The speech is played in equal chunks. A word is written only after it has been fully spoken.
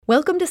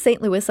Welcome to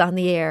St. Louis on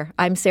the Air.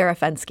 I'm Sarah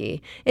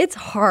Fensky. It's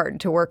hard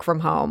to work from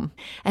home,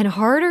 and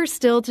harder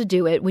still to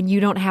do it when you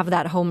don't have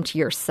that home to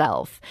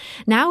yourself.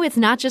 Now it's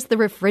not just the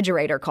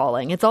refrigerator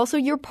calling, it's also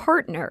your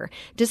partner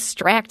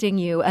distracting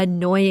you,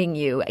 annoying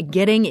you,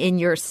 getting in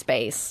your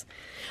space.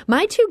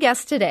 My two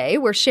guests today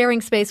were sharing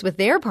space with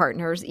their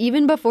partners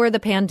even before the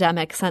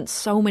pandemic sent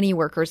so many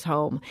workers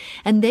home.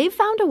 And they've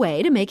found a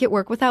way to make it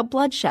work without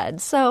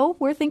bloodshed. So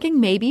we're thinking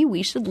maybe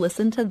we should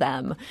listen to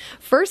them.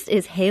 First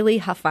is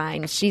Haley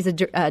Huffine. She's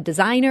a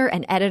designer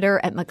and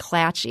editor at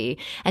McClatchy,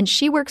 and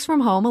she works from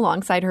home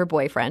alongside her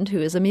boyfriend,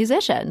 who is a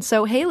musician.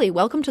 So Haley,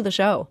 welcome to the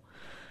show.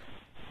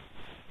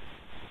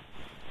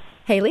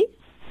 Haley,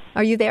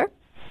 are you there?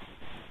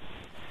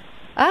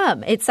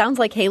 It sounds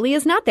like Haley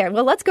is not there.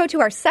 Well, let's go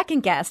to our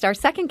second guest. Our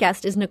second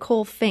guest is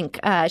Nicole Fink.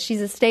 She's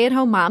a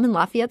stay-at-home mom in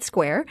Lafayette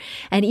Square.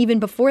 And even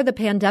before the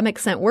pandemic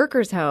sent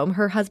workers home,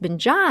 her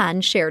husband,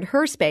 John, shared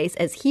her space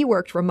as he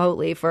worked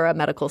remotely for a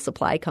medical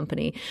supply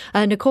company.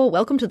 Nicole,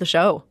 welcome to the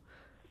show.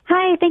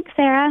 Hi, thanks,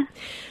 Sarah.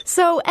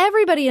 So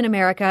everybody in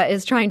America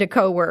is trying to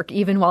co-work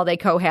even while they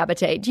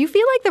cohabitate. Do you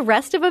feel like the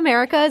rest of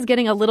America is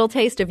getting a little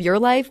taste of your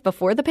life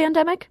before the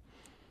pandemic?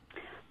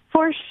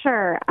 For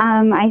sure.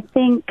 I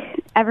think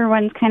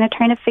everyone's kind of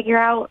trying to figure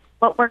out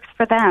what works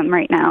for them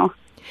right now.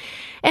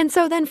 And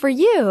so then for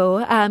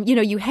you,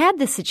 you had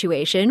this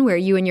situation where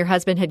you and your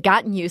husband had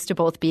gotten used to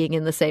both being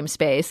in the same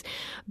space,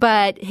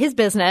 but his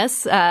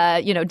business,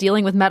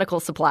 dealing with medical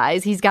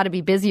supplies, he's got to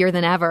be busier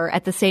than ever.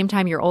 At the same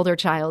time, your older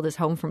child is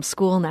home from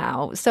school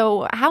now.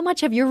 So how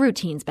much have your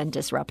routines been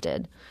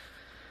disrupted?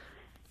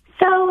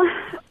 So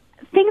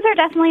things are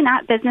definitely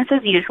not business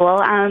as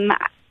usual.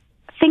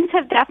 Things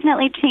have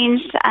definitely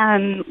changed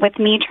with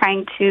me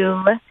trying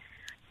to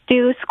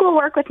do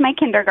schoolwork with my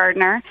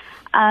kindergartner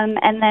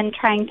and then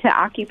trying to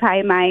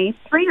occupy my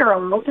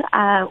 3-year-old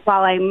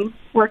while I'm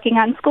working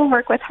on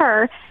schoolwork with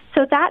her.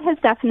 So that has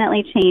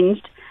definitely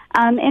changed.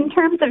 In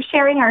terms of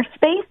sharing our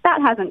space,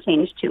 that hasn't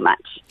changed too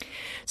much.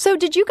 So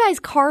did you guys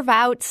carve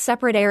out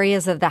separate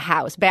areas of the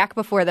house back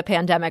before the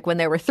pandemic when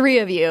there were 3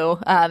 of you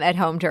at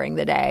home during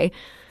the day?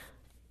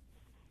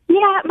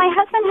 Yeah, my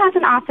husband has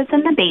an office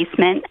in the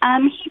basement.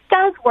 He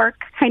does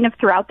work kind of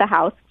throughout the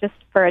house just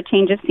for a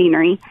change of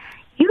scenery.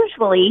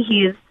 Usually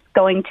he's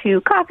going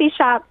to coffee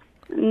shops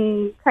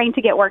and trying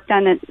to get work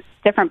done at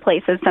different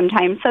places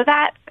sometimes. So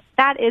that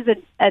is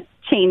a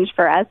change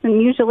for us.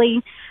 And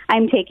usually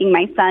I'm taking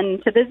my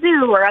son to the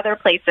zoo or other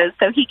places,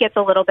 so he gets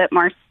a little bit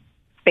more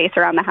space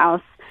around the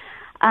house.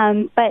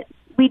 But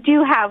we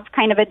do have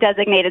kind of a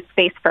designated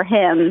space for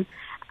him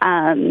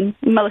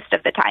most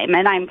of the time.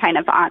 And I'm kind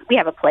of we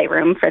have a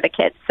playroom for the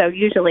kids. So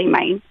usually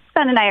my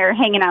son and I are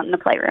hanging out in the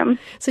playroom.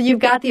 So you've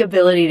got the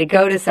ability to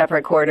go to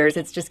separate quarters.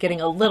 It's just getting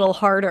a little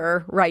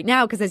harder right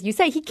now because, as you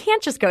say, he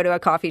can't just go to a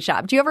coffee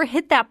shop. Do you ever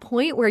hit that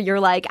point where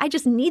you're like, I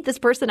just need this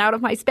person out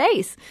of my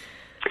space?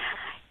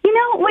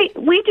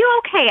 We do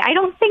okay. I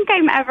don't think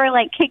I'm ever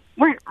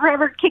we're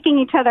ever kicking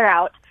each other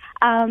out.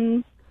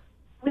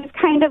 We've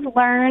kind of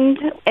learned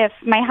if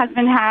my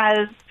husband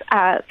has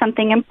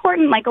something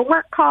important, like a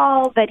work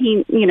call that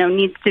he,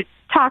 needs to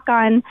talk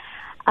on,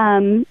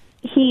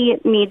 he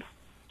needs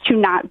to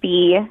not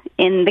be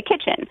in the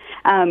kitchen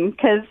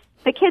because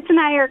the kids and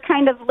I are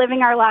kind of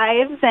living our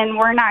lives, and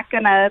we're not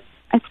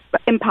it's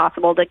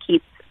impossible to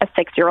keep a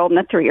 6-year-old and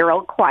a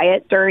 3-year-old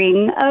quiet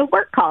during a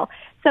work call.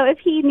 So if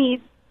he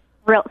needs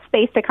real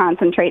space to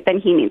concentrate,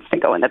 then he needs to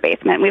go in the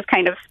basement. We've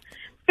kind of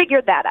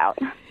figured that out.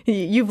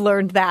 You've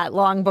learned that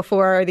long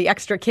before the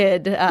extra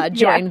kid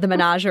joined the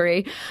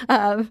menagerie.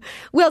 So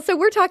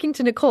we're talking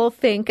to Nicole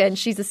Fink, and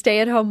she's a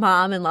stay-at-home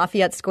mom in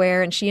Lafayette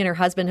Square, and she and her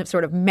husband have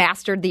sort of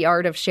mastered the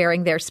art of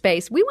sharing their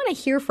space. We want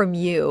to hear from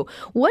you.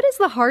 What is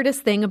the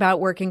hardest thing about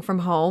working from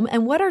home,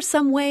 and what are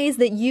some ways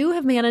that you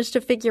have managed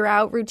to figure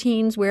out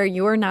routines where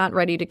you're not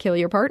ready to kill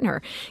your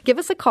partner? Give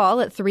us a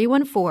call at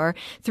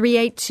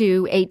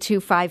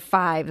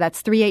 314-382-8255.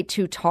 That's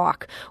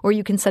 382-TALK. Or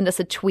you can send us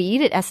a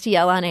tweet at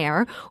STL on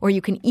Air, or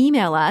you can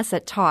email us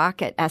at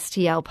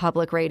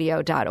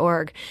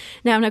talk@stlpublicradio.org.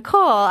 Now,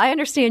 Nicole, I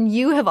understand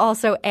you have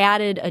also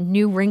added a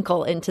new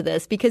wrinkle into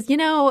this because,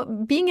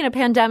 being in a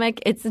pandemic,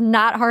 it's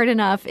not hard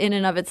enough in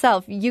and of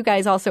itself. You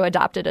guys also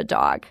adopted a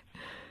dog.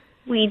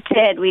 We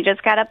did. We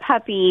just got a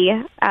puppy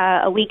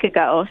a week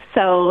ago.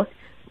 So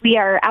we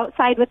are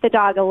outside with the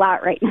dog a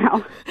lot right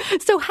now.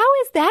 So how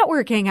is that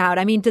working out?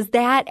 I mean, does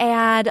that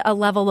add a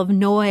level of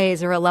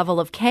noise or a level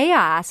of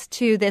chaos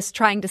to this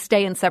trying to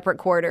stay in separate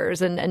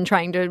quarters and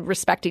trying to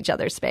respect each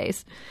other's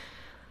space?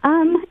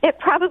 It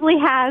probably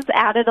has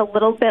added a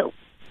little bit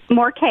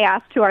more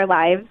chaos to our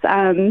lives,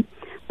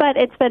 but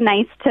it's been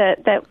nice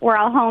that we're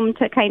all home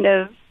to kind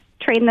of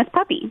train this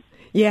puppy.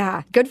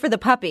 Yeah, good for the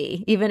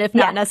puppy, even if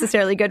not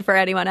necessarily good for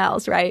anyone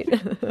else, right?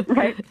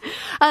 Right.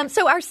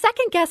 So our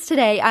second guest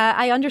today,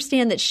 I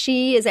understand that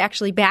she is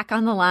actually back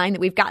on the line, that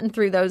we've gotten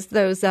through those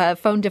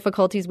phone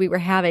difficulties we were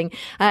having.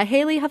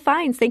 Haley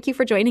Huffines, thank you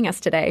for joining us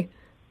today.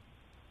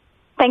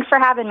 Thanks for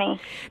having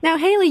me. Now,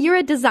 Haley, you're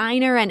a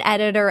designer and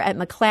editor at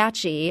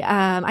McClatchy.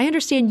 I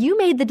understand you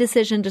made the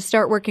decision to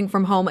start working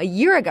from home a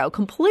year ago,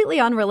 completely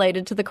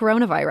unrelated to the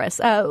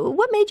coronavirus.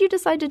 What made you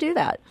decide to do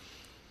that?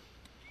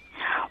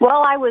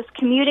 Well, I was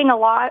commuting a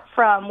lot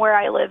from where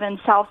I live in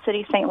South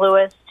City, St.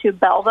 Louis, to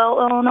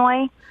Belleville,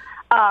 Illinois.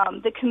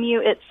 The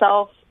commute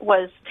itself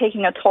was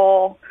taking a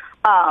toll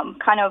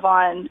kind of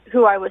on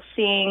who I was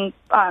seeing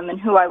and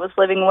who I was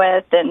living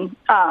with, and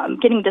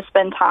getting to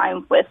spend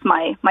time with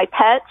my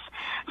pets.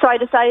 So I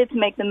decided to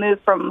make the move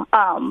from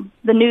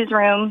the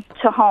newsroom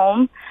to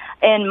home,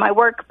 and my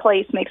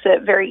workplace makes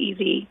it very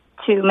easy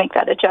to make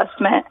that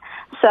adjustment.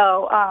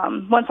 So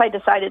once I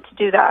decided to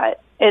do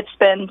that, it's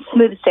been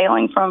smooth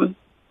sailing from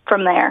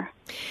there.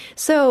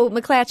 So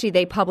McClatchy,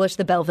 they published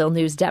the Belleville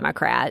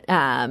News-Democrat,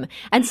 and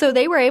so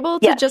they were able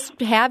to just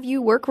have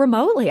you work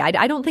remotely.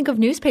 I don't think of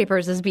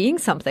newspapers as being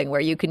something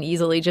where you can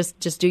easily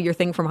just do your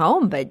thing from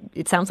home, but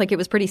it sounds like it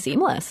was pretty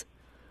seamless.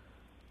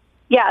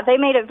 Yeah, they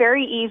made it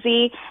very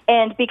easy,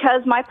 and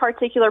because my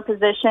particular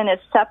position is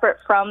separate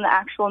from the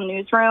actual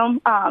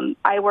newsroom,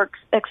 I work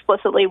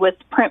explicitly with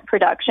print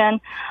production.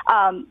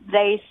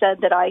 They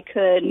said that I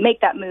could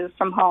make that move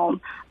from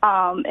home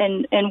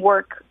and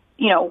work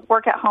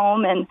at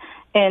home and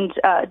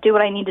do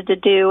what I needed to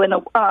do at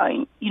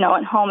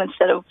home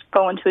instead of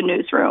going to a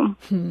newsroom.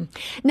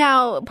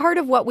 Now, part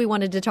of what we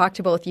wanted to talk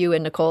to both you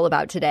and Nicole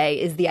about today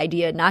is the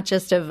idea not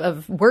just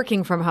of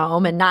working from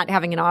home and not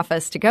having an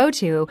office to go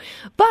to,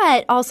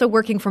 but also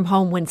working from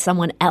home when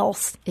someone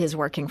else is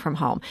working from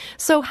home.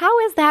 So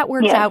how has that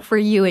worked out for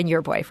you and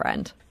your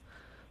boyfriend?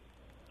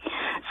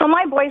 So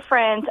my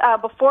boyfriend,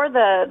 before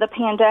the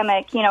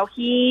pandemic,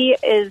 he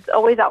is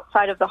always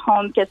outside of the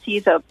home because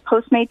he's a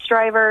Postmates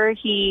driver.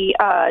 He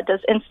does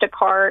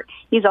Instacart.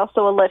 He's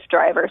also a Lyft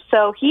driver.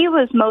 So he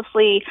was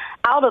mostly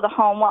out of the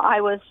home while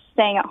I was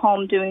staying at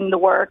home doing the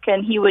work.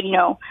 And he would,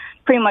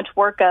 pretty much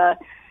work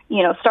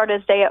start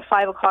his day at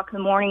 5 o'clock in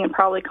the morning and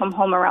probably come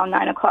home around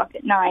 9 o'clock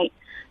at night.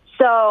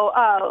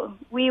 So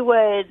we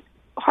would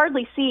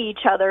hardly see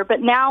each other, but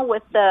now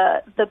with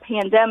the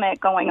pandemic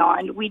going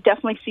on, we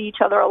definitely see each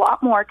other a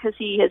lot more because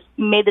he has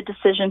made the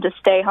decision to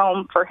stay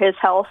home for his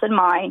health and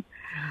mine.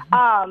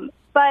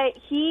 But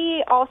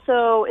he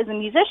also is a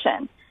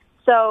musician,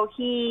 so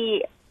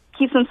he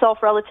keeps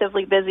himself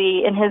relatively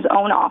busy in his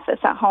own office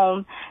at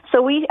home.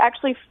 So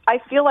I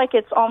feel like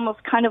it's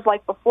almost kind of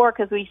like before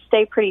because we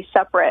stay pretty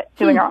separate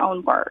doing our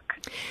own work.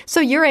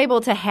 So you're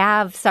able to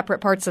have separate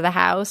parts of the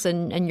house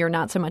and you're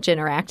not so much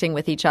interacting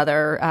with each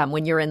other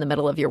when you're in the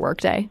middle of your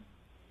workday?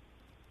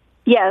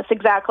 Yes,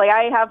 exactly.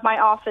 I have my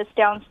office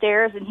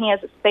downstairs and he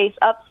has a space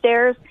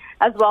upstairs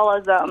as well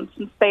as some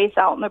space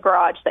out in the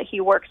garage that he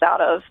works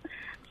out of.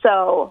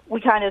 So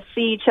we kind of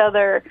see each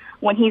other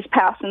when he's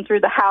passing through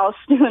the house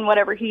doing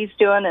whatever he's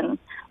doing and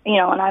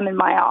I'm in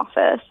my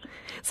office.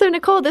 So,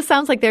 Nicole, this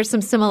sounds like there's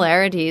some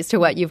similarities to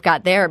what you've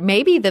got there.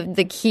 Maybe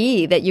the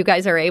key that you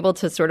guys are able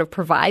to sort of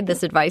provide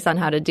this advice on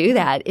how to do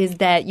that is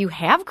that you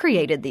have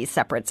created these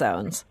separate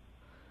zones.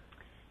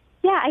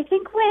 Yeah, I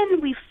think when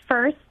we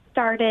first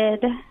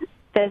started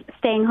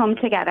staying home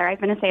together,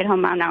 I've been a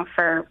stay-at-home mom now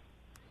for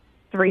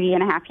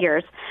 3.5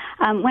 years.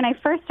 When I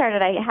first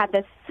started, I had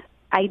this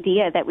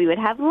idea that we would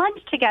have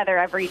lunch together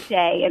every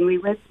day and we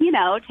would,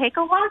 take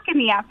a walk in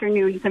the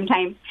afternoon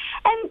sometimes.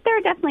 And there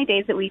are definitely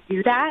days that we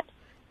do that,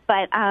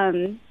 but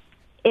I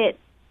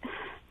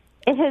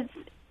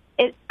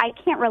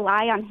can't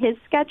rely on his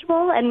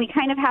schedule, and we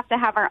kind of have to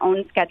have our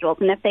own schedules.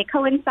 And if they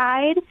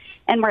coincide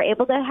and we're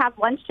able to have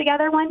lunch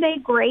together one day,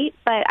 great,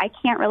 but I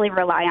can't really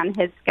rely on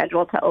his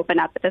schedule to open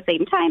up at the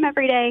same time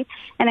every day.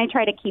 And I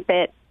try to keep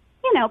it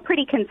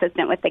pretty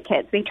consistent with the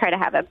kids. We try to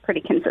have a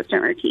pretty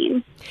consistent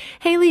routine.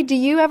 Haley, do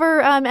you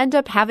ever end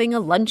up having a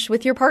lunch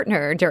with your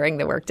partner during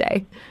the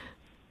workday?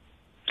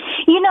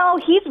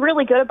 He's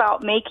really good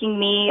about making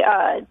me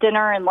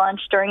dinner and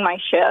lunch during my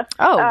shift.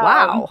 Oh,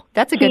 wow.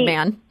 That's a good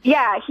man.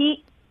 Yeah,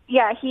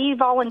 he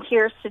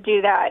volunteers to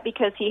do that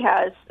because he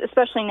has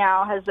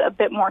a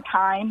bit more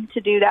time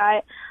to do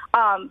that.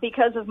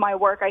 Because of my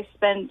work, I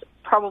spend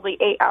probably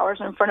 8 hours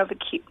in front of a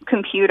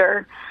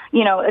computer,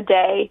 a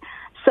day.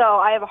 So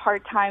I have a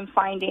hard time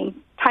finding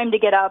time to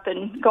get up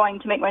and going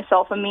to make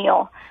myself a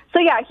meal. So,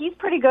 yeah, he's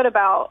pretty good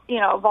about,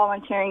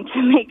 volunteering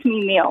to make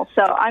me meals.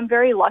 So I'm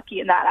very lucky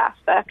in that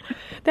aspect.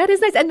 That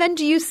is nice. And then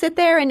do you sit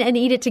there and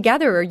eat it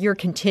together, or you're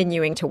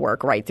continuing to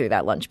work right through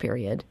that lunch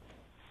period?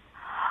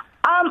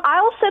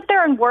 I'll sit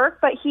there and work,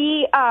 but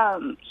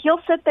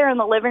he'll sit there in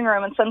the living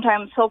room, and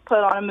sometimes he'll put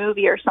on a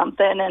movie or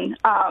something. And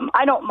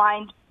I don't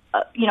mind,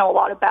 a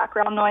lot of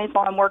background noise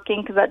while I'm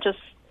working because that just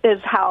is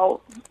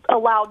how a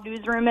loud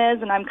newsroom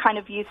is, and I'm kind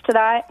of used to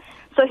that.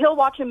 So he'll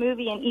watch a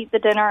movie and eat the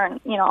dinner, and,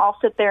 I'll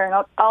sit there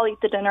and I'll eat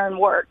the dinner and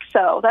work.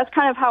 So that's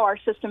kind of how our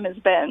system has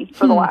been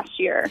for the last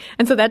year.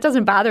 And so that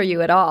doesn't bother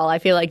you at all. I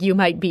feel like you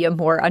might be a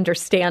more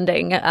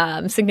understanding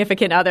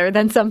significant other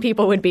than some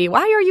people would be.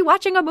 Why are you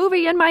watching a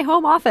movie in my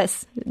home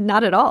office?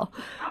 Not at all.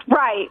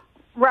 Right.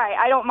 Right.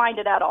 I don't mind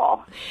it at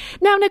all.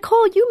 Now,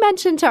 Nicole, you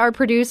mentioned to our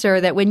producer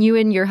that when you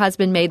and your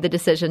husband made the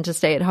decision to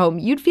stay at home,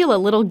 you'd feel a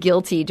little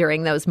guilty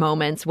during those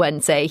moments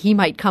when, say, he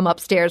might come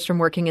upstairs from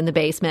working in the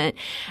basement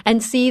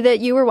and see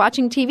that you were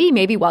watching TV,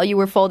 maybe while you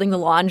were folding the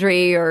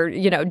laundry or,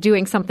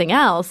 doing something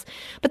else.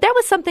 But that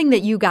was something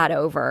that you got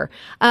over.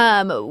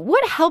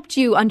 What helped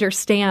you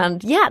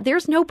understand,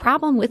 there's no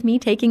problem with me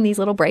taking these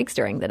little breaks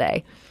during the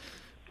day?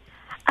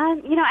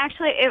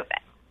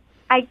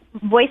 I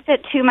voiced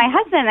it to my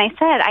husband. I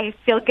said, I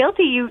feel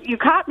guilty. You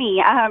caught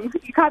me.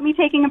 You caught me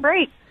taking a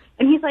break.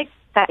 And he's like,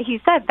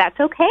 he said, that's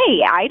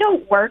okay. I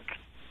don't work.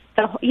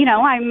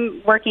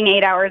 I'm working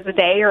 8 hours a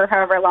day or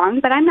however long,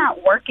 but I'm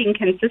not working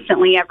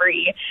consistently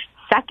every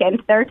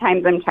second. There are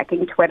times I'm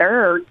checking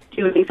Twitter or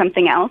doing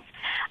something else.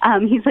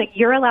 He's like,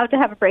 you're allowed to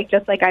have a break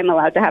just like I'm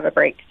allowed to have a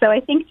break. So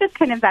I think just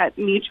kind of that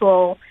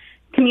mutual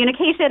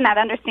communication, that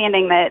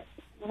understanding that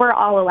we're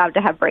all allowed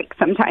to have breaks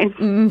sometimes.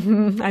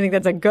 Mm-hmm. I think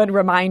that's a good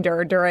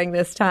reminder during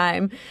this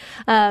time.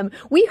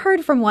 We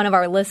heard from one of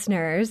our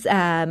listeners,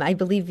 I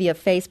believe via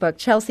Facebook.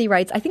 Chelsea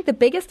writes, I think the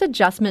biggest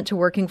adjustment to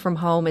working from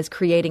home is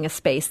creating a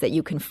space that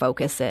you can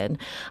focus in.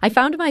 I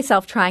found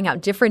myself trying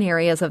out different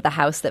areas of the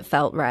house that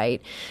felt right.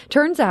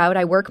 Turns out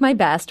I work my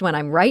best when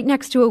I'm right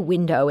next to a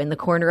window in the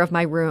corner of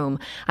my room.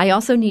 I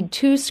also need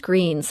 2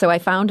 screens, so I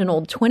found an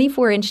old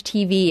 24-inch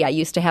TV I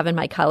used to have in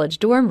my college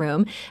dorm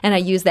room, and I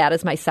use that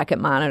as my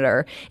second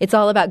monitor. It's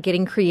all about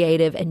getting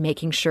creative and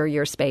making sure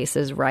your space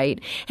is right.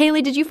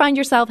 Haley, did you find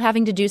yourself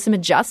having to do some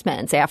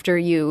adjustments after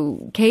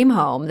you came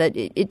home, that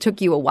it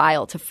took you a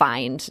while to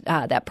find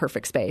that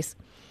perfect space?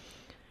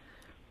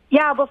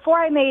 Yeah, before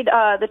I made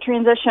the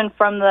transition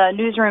from the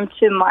newsroom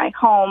to my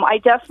home, I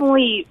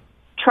definitely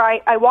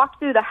I walked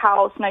through the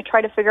house and I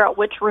tried to figure out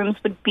which rooms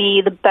would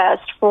be the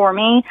best for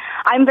me.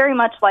 I'm very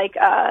much like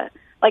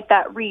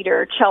that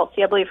reader,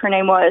 Chelsea, I believe her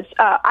name was.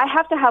 I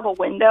have to have a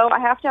window. I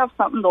have to have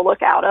something to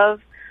look out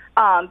of.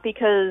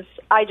 Because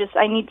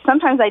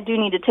sometimes I do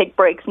need to take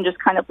breaks and just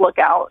kind of look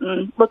out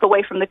and look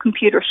away from the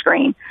computer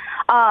screen.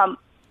 I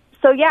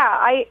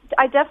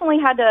definitely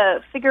had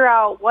to figure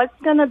out what's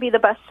going to be the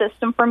best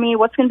system for me,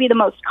 what's going to be the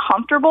most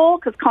comfortable,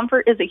 because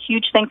comfort is a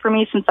huge thing for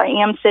me since I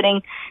am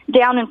sitting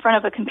down in front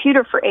of a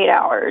computer for 8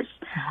 hours.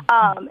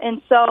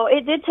 And so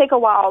it did take a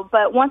while,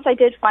 but once I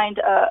did find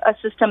a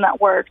system that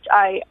worked,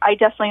 I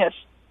definitely have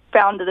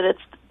found that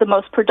it's the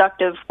most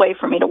productive way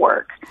for me to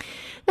work.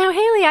 Now,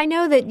 Haley, I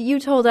know that you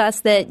told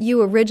us that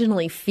you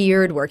originally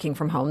feared working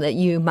from home, that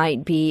you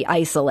might be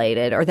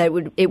isolated or that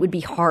it would be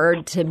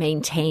hard to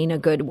maintain a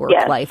good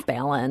work-life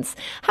balance.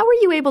 How were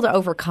you able to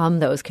overcome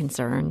those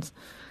concerns?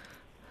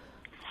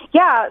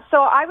 Yeah,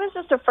 so I was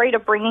just afraid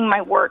of bringing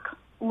my work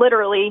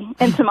literally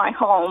into my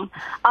home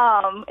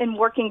and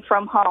working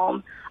from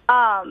home.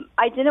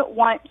 I didn't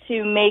want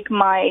to make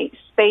my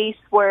space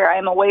where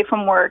I'm away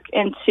from work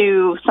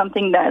into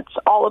something that's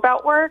all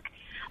about work.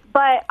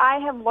 But I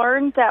have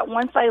learned that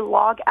once I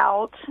log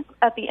out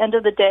at the end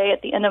of the day,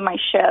 at the end of my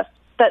shift,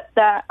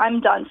 that I'm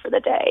done for the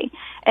day.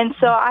 And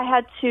so I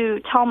had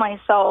to tell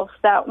myself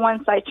that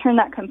once I turn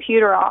that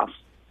computer off,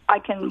 I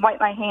can wipe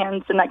my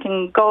hands and I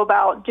can go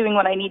about doing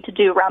what I need to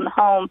do around the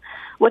home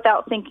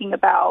without thinking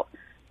about,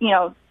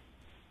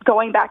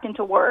 going back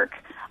into work.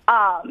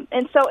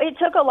 And so it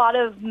took a lot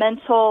of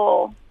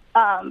mental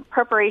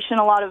preparation,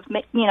 a lot of,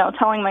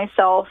 telling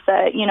myself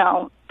that,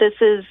 this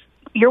is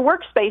your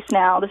workspace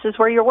now. This is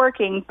where you're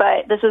working,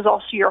 but this is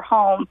also your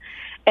home,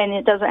 and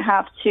it doesn't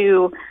have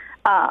to,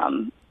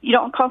 you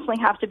don't constantly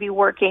have to be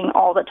working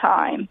all the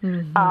time.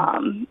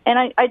 Mm-hmm.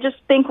 And I just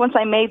think once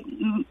I made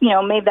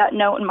that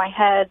note in my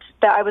head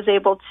that I was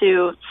able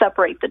to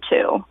separate the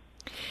two.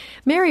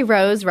 Mary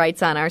Rose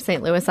writes on our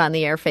St. Louis on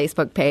the Air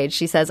Facebook page.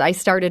 She says, I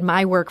started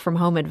my work from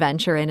home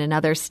adventure in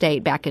another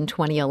state back in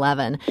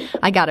 2011.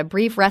 I got a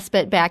brief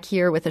respite back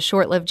here with a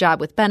short-lived job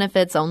with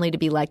benefits, only to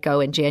be let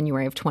go in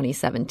January of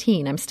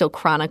 2017. I'm still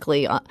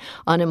chronically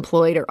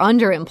unemployed or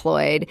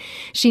underemployed.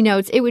 She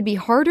notes, it would be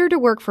harder to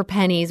work for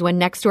pennies when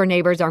next-door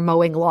neighbors are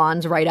mowing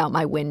lawns right out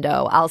my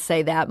window. I'll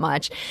say that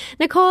much.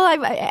 Nicole,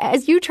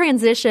 as you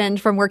transitioned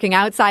from working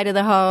outside of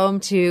the home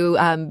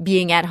to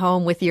being at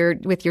home with your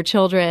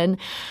children,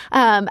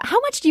 how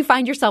much do you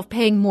find yourself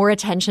paying more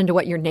attention to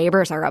what your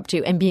neighbors are up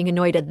to and being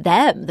annoyed at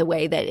them the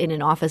way that in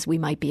an office we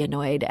might be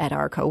annoyed at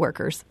our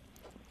coworkers?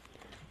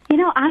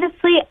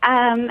 Honestly,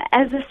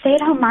 as a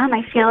stay-at-home mom,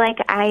 I feel like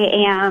I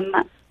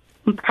am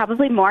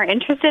probably more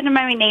interested in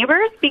my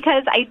neighbors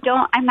because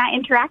I'm not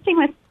interacting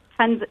with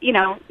tons,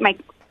 my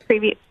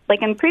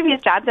in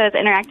previous jobs I was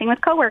interacting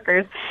with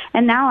coworkers,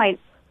 and now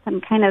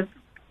I'm kind of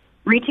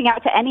reaching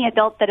out to any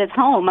adult that is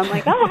home. I'm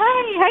like, oh,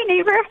 hi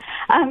neighbor.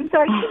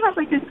 So I do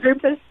have this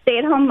group of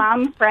stay-at-home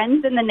mom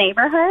friends in the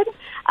neighborhood,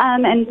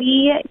 and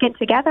we get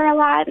together a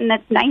lot, and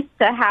it's nice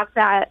to have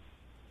that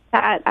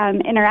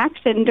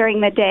interaction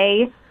during the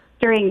day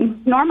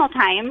during normal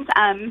times.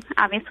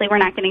 Obviously, we're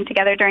not getting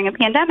together during a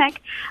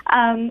pandemic.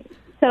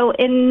 So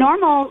in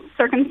normal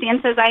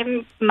circumstances,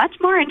 I'm much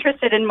more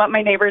interested in what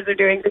my neighbors are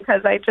doing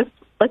because I'm just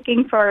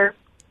looking for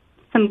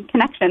some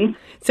connections.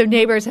 So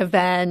neighbors have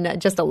been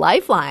just a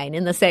lifeline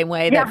in the same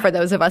way that for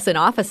those of us in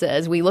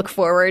offices, we look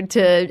forward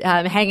to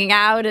hanging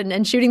out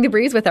and shooting the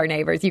breeze with our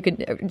neighbors. You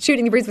can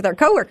shooting the breeze with our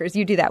coworkers.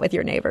 You do that with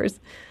your neighbors.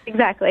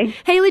 Exactly.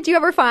 Haley, do you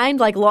ever find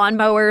like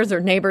lawnmowers or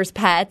neighbors'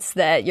 pets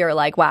that you're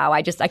like, wow,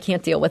 I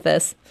can't deal with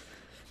this?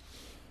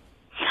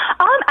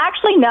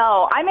 Actually,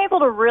 no. I'm able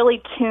to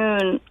really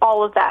tune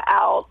all of that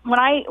out. When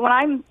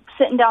I'm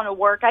sitting down to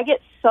work, I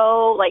get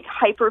so like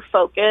hyper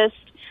focused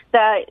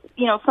that,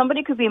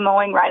 somebody could be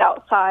mowing right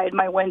outside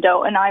my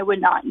window and I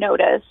would not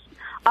notice.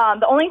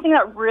 The only thing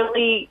that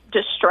really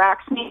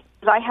distracts me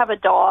is I have a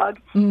dog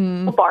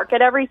who bark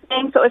at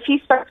everything. So if he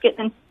starts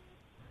getting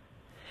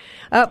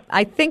Oh,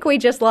 I think we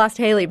just lost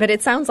Haley, but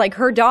it sounds like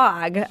her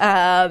dog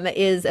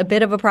is a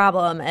bit of a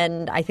problem,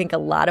 and I think a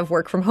lot of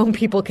work from home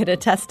people can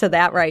attest to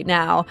that right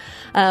now.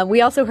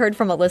 We also heard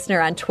from a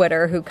listener on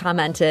Twitter who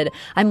commented,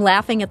 I'm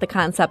laughing at the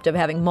concept of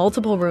having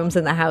multiple rooms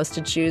in the house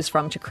to choose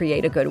from to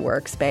create a good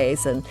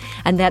workspace,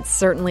 and that's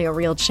certainly a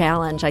real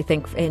challenge, I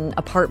think, in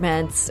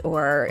apartments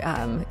or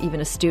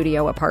even a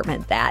studio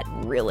apartment. That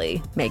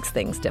really makes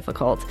things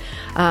difficult.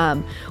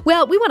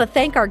 Well, we want to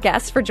thank our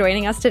guests for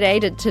joining us today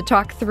to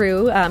talk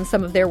through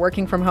some of their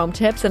working from home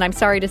tips. And I'm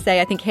sorry to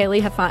say, I think Haley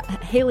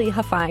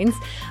Huffines,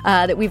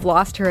 that we've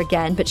lost her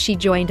again, but she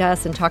joined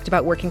us and talked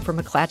about working for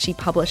McClatchy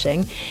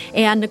Publishing.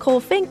 And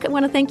Nicole Fink, I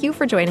want to thank you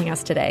for joining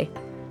us today.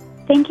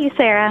 Thank you,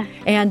 Sarah.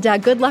 And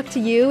good luck to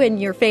you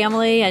and your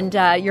family and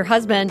your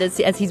husband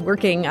as he's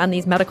working on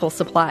these medical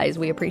supplies.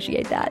 We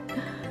appreciate that.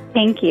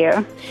 Thank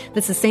you.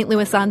 This is St.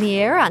 Louis on the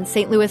Air on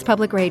St. Louis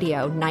Public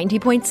Radio,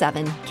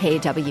 90.7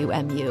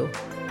 KWMU.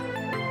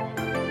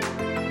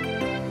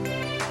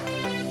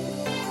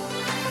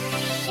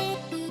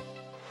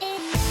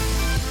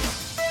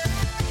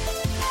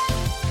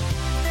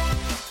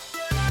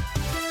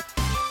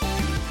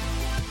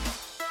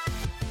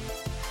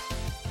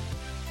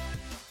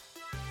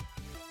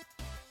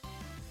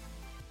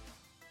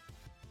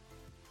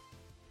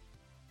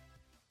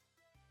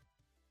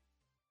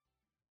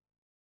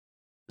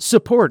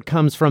 Support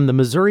comes from the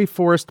Missouri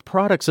Forest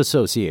Products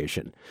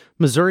Association.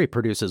 Missouri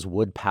produces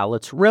wood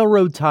pallets,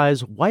 railroad ties,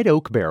 white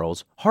oak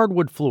barrels,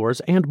 hardwood floors,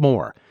 and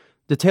more.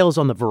 Details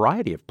on the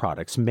variety of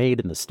products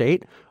made in the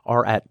state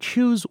are at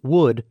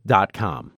choosewood.com.